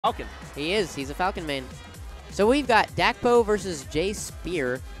Falcon. He is. He's a Falcon main. So we've got Dakpo versus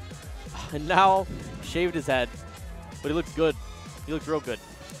Jspear. And now shaved his head, but he looks good. He looks real good.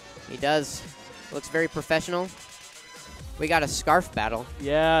 He does. Looks very professional. We got a scarf battle.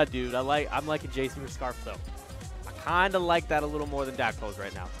 Yeah, dude. I'm liking Jspear's scarf though. I kind of like that a little more than Dakpo's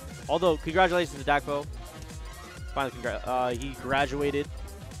right now. Although, congratulations to Dakpo. Finally, he graduated.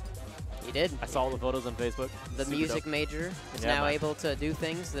 He did. I saw all the photos on Facebook. The Super music dope. major is Yeah, now man. able to do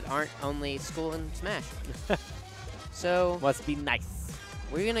things that aren't only school and Smash. So Must be nice.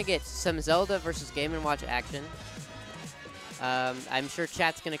 we're gonna get some Zelda versus Game & Watch action. I'm sure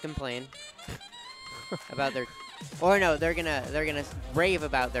chat's gonna complain about their, or no, they're gonna rave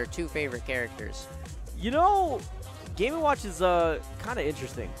about their two favorite characters. You know, Game & Watch is kind of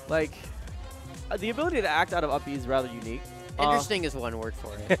interesting. Like, the ability to act out of up B is rather unique. Interesting is one word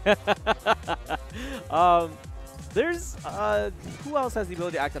for it. There's who else has the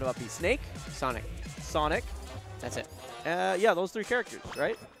ability to act out of up B? Snake, Sonic. Sonic. That's it. Yeah, those three characters,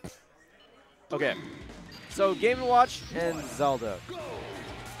 right? Okay. So Game & Watch and Zelda.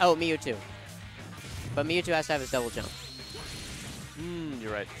 Oh, Mewtwo. But Mewtwo has to have his double jump.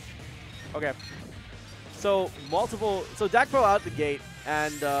 You're right. Okay. So So Dakpo out the gate,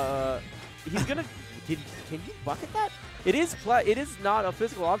 and he's gonna. Can you bucket that? It is not a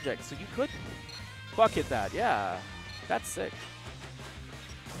physical object, so you could bucket that. Yeah, that's sick.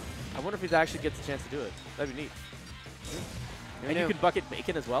 I wonder if he actually gets a chance to do it. That'd be neat. And you could bucket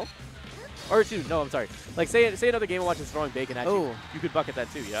bacon as well. Or dude, no, I'm sorry. Like say another Game & Watch is throwing bacon at you. You could bucket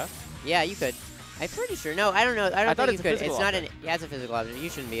that too, yeah? Yeah, you could. I'm pretty sure. No, I don't know. I don't thought think you it's a could. It's physical not object. an. Yeah, it's a physical object. You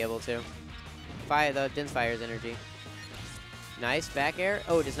shouldn't be able to. Fire the Din's Fire's energy. Nice back air.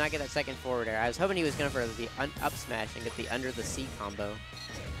 Oh, does not get that second forward air. I was hoping he was going for the up smash and get the under the C combo.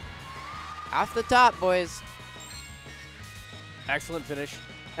 Off the top, boys. Excellent finish.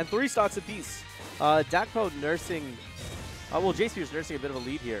 And 3 stocks apiece. Dakpo nursing. Well, Jspear's nursing a bit of a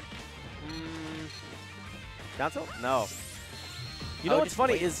lead here. Down tilt? No. You know what's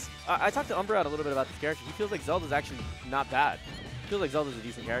funny is I talked to Umbra a little bit about this character. He feels like Zelda's actually not bad. He feels like Zelda's a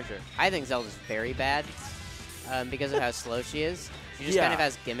decent character. I think Zelda's very bad because of how slow she is. She just kind of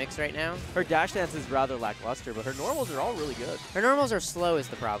has gimmicks right now. Her dash dance is rather lackluster, but her normals are all really good. Her normals are slow is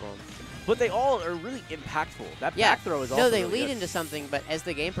the problem. But they all are really impactful. That back throw is also No, they really lead good. into something, but as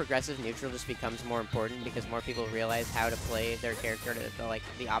the game progresses, neutral just becomes more important because more people realize how to play their character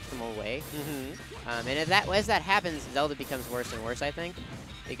the optimal way. And as that happens, Zelda becomes worse and worse, I think,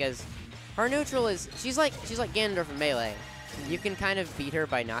 because her neutral is she's like Ganondorf in Melee. You can kind of beat her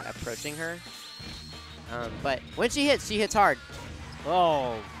by not approaching her, but when she hits hard.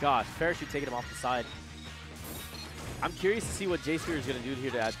 Oh gosh, Parachute taking him off the side. I'm curious to see what Jspear is going to do here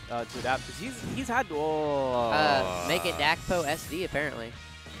to adapt, because he's had Make it Dakpo SD apparently.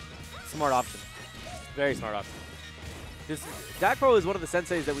 Smart option, very smart option. Dakpo is one of the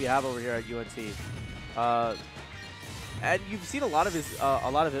senseis that we have over here at UNT, and you've seen a lot of it.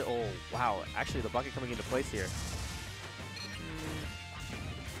 Oh wow, actually the bucket coming into place here.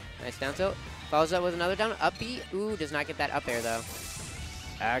 Nice down tilt. Follows up with another down up B. Ooh, does not get that up air though.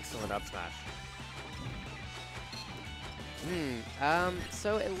 Excellent up smash.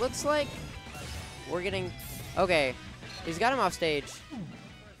 So it looks like we're getting... Okay, he's got him off stage.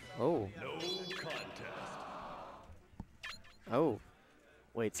 Oh. Oh.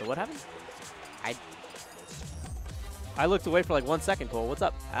 Wait, so what happened? I I looked away for like 1 second, Cole. What's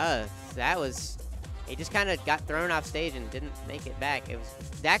up? that was... He just kind of got thrown off stage and didn't make it back. It was...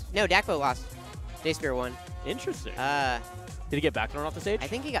 Dakpo lost. Jspear won. Interesting. Did Did he get back thrown off the stage? I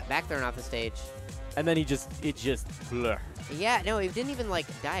think he got back thrown off the stage. And then it just blur. Yeah, no, he didn't even, like,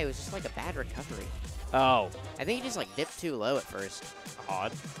 die. It was just, like, a bad recovery. Oh. I think he just, like, dipped too low at first.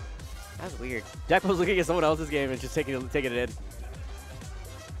 Odd. That was weird. Dakpo's looking at someone else's game and just taking it in.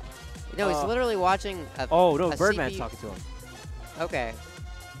 No, he's literally watching a Oh, no, a Birdman's CPU talking to him. Okay.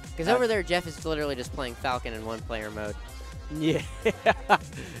 Because over there, Jeff is literally just playing Falcon in one-player mode. Yeah.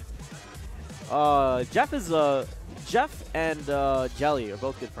 Jeff and Jelly are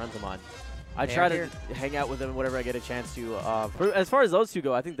both good friends of mine. I try to hang out with them whenever I get a chance to. As far as those two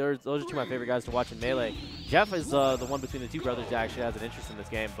go, I think those are two of my favorite guys to watch in Melee. Jeff is the one between the two brothers that actually has an interest in this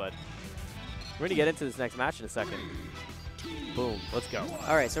game, but we're going to get into this next match in a second. Boom. Let's go.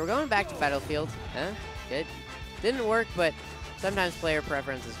 All right, so we're going back to Battlefield. Good. Didn't work, but sometimes player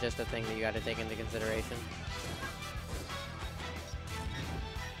preference is just a thing that you got to take into consideration.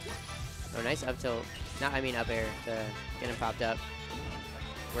 Oh, nice up tilt. I mean up air to get him popped up.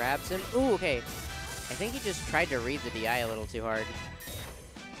 Grabs him. Ooh, okay. I think he just tried to read the DI a little too hard.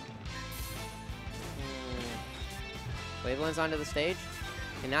 Waveland's onto the stage.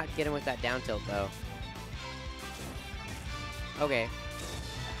 Cannot get him with that down tilt, though. Okay.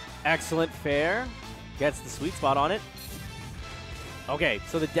 Excellent fair. Gets the sweet spot on it. Okay,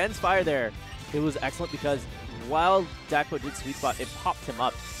 so the dense fire there, it was excellent because while Dakpo did sweet spot, it popped him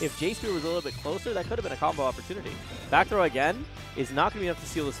up. If Jspear was a little bit closer, that could have been a combo opportunity. Back throw again is not going to be enough to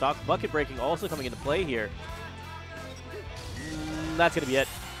seal the stock. Bucket breaking also coming into play here. That's going to be it.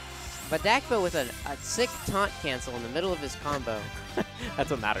 But Dakpo with a sick taunt cancel in the middle of his combo. That's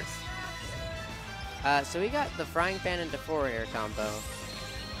what matters. So we got the frying pan into forward air combo.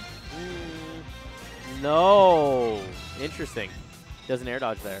 No. Interesting. Does an air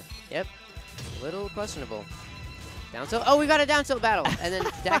dodge there. Yep. A little questionable. Down tilt. Oh, we got a down tilt battle. And then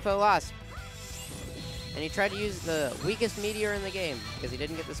Dakpo lost. And he tried to use the weakest meteor in the game because he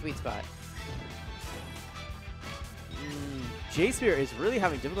didn't get the sweet spot. Jspear is really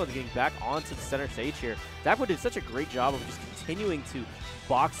having difficulty getting back onto the center stage here. Dakpo did such a great job of just continuing to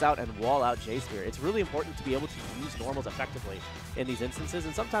box out and wall out Jspear. It's really important to be able to use normals effectively in these instances,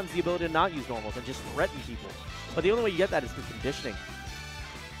 and sometimes the ability to not use normals and just threaten people. But the only way you get that is through conditioning.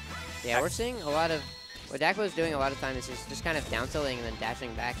 Yeah, we're seeing a lot of... What Dakpo is doing a lot of times is just kind of down tilting and then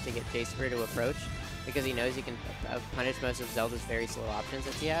dashing back to get Jspear to approach because he knows he can punish most of Zelda's very slow options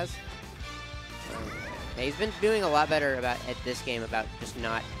that he has. Yeah, he's been doing a lot better at this game about just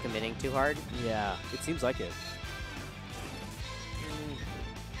not committing too hard. Yeah, it seems like it.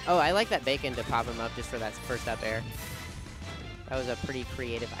 Oh, I like that bacon to pop him up just for that first up air. That was a pretty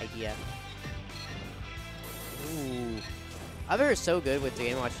creative idea. Ooh. Up air is so good with the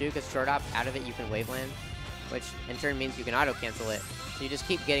Game & Watch too, because short op out of it you can waveland, which in turn means you can auto cancel it. So you just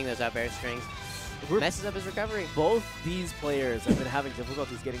keep getting those up air strings. Messes up his recovery. Both these players have been having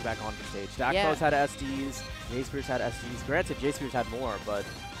difficulties getting back onto stage. Dakpo's had SDs, Jspear's had SDs. Granted, Jspear's had more, but...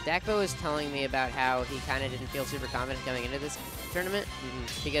 Dakpo was telling me about how he kind of didn't feel super confident coming into this tournament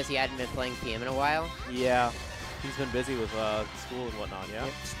because he hadn't been playing PM in a while. Yeah, he's been busy with school and whatnot, yeah?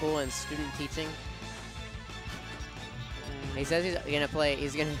 Yep, school and student teaching. He says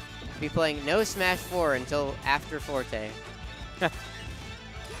he's gonna be playing no Smash 4 until after Forte.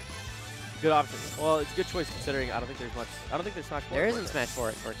 Good option. Well, it's a good choice considering I don't think there's Smash 4. There isn't Smash 4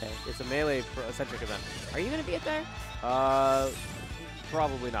 at Forte. It's a melee-centric event. Are you gonna be at there?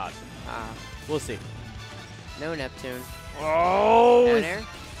 Probably not. We'll see. No Neptune. Oh! Down air?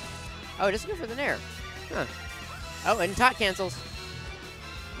 Oh, it doesn't go for the nair. Huh. Oh, and taunt cancels.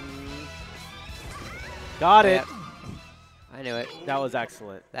 Got it. I knew it. That was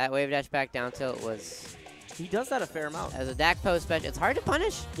excellent. That wave dash back down tilt was... He does that a fair amount. As a Dakpo special, it's hard to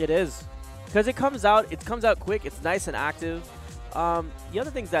punish. It is. Because it comes out quick, it's nice and active. The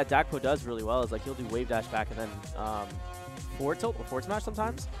other things that Dakpo does really well is like he'll do wave dash back and then forward tilt or forward smash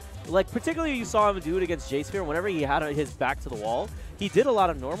sometimes. Like particularly you saw him do it against Jspear whenever he had his back to the wall. He did a lot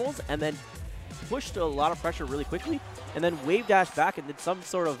of normals and then pushed a lot of pressure really quickly and then wave dash back and did some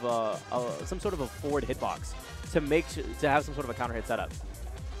sort of a forward hitbox to have some sort of a counter hit setup.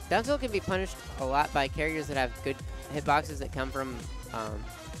 Down tilt can be punished a lot by characters that have good hitboxes that come from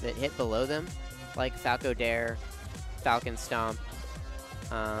that hit below them, like Falco Dare, Falcon Stomp,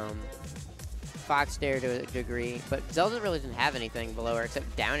 Fox Dare to a degree. But Zelda really doesn't have anything below her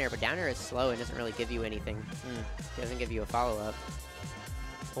except down air, but down air is slow and doesn't really give you anything. It doesn't give you a follow-up.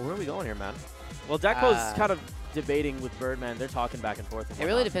 Well, where are we going here, man? Well, Dakpo's kind of debating with Birdman. They're talking back and forth. It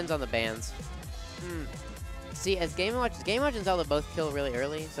really depends on the bans. See, as Game & Watch and Zelda both kill really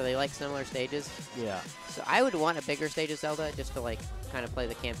early, so they like similar stages. Yeah. So I would want a bigger stage of Zelda just to like kind of play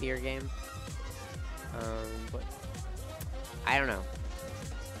the campier game. But I don't know.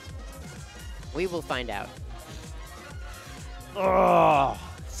 We will find out. Oh,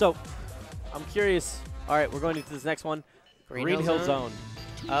 so I'm curious. All right, we're going into this next one. Green Hill Zone.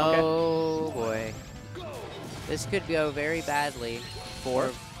 Oh boy, this could go very badly for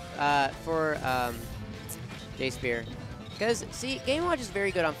Jspear. Because, see, Game & Watch is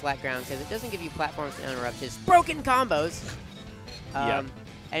very good on flat ground because it doesn't give you platforms to interrupt his broken combos. And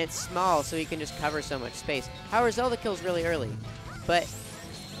it's small, so he can just cover so much space. However, Zelda kills really early. But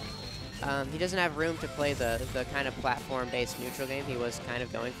he doesn't have room to play the kind of platform-based neutral game he was kind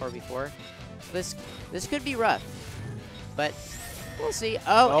of going for before. So this could be rough. But we'll see.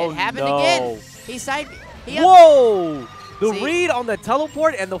 Oh, it happened again. Whoa! The read on the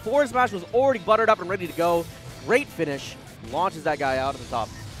teleport and the forward smash was already buttered up and ready to go. Great finish. Launches that guy out of the top.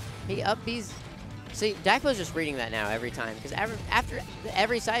 He up B's. See, Dakpo's just reading that now every time. Because after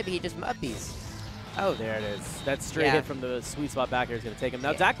every side B, he just up B's. Oh, there it is. That straight hit from the sweet spot back here is going to take him.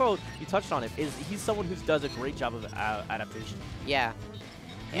 Now, Dakpo, you touched on it, he's someone who does a great job of adaptation. Yeah.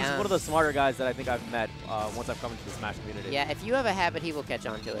 He's one of the smarter guys that I think I've met once I've come into the Smash community. Yeah, if you have a habit, he will catch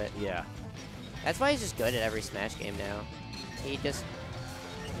on to it. Yeah. That's why he's just good at every Smash game now. He just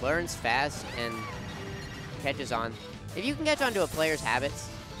learns fast and catches on. If you can catch on to a player's habits,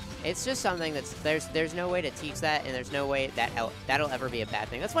 it's just something that's there's no way to teach that, and there's no way that that'll ever be a bad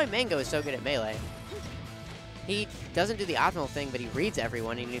thing. That's why Mango is so good at Melee. He doesn't do the optimal thing, but he reads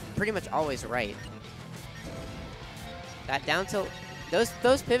everyone, and he's pretty much always right. That down tilt,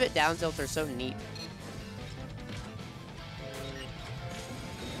 those pivot down tilts are so neat.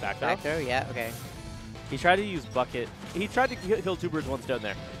 Back throw? Back throw, yeah, okay. He tried to use bucket. He tried to kill two birds, one stone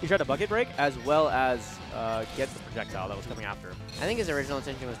there. He tried to bucket break as well as get the projectile that was coming after him. I think his original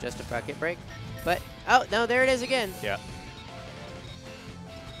intention was just a bucket break, but oh no, there it is again. Yeah.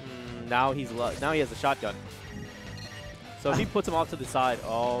 Now he has the shotgun. So if he puts him off to the side,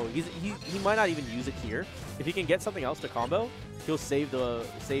 oh, he might not even use it here. If he can get something else to combo, he'll save the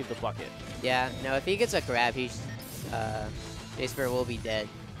bucket. Yeah, no, if he gets a grab, Jspear will be dead.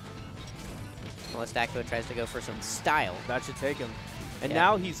 Unless Dakpo tries to go for some style. That should take him. And Yeah.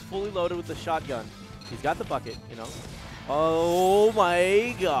 now he's fully loaded with the shotgun. He's got the bucket, you know. Oh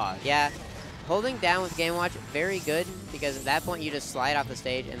my god. Yeah, holding down with Game Watch, very good, because at that point you just slide off the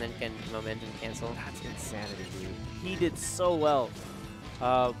stage and then can momentum cancel. That's insanity, dude. He did so well.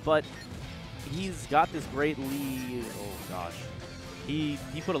 But he's got this great lead. Oh gosh. He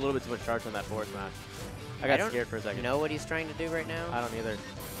put a little bit too much charge on that forward smash. I got scared for a second. I don't know what he's trying to do right now. I don't either.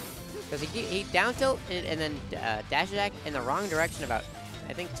 Because he down tilt and then dash attack in the wrong direction about,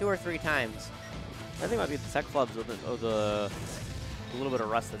 I think, 2 or 3 times. I think it might be the tech clubs with the little bit of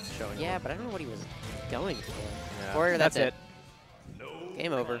rust that's showing. Yeah, but I don't know what he was going for. Yeah. Or that's it. No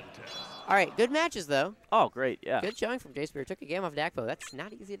Game over. contest. All right, good matches, though. Oh, great, yeah. Good showing from Jspear. Took a game off Dakpo. That's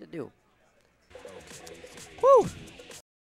not easy to do. Woo!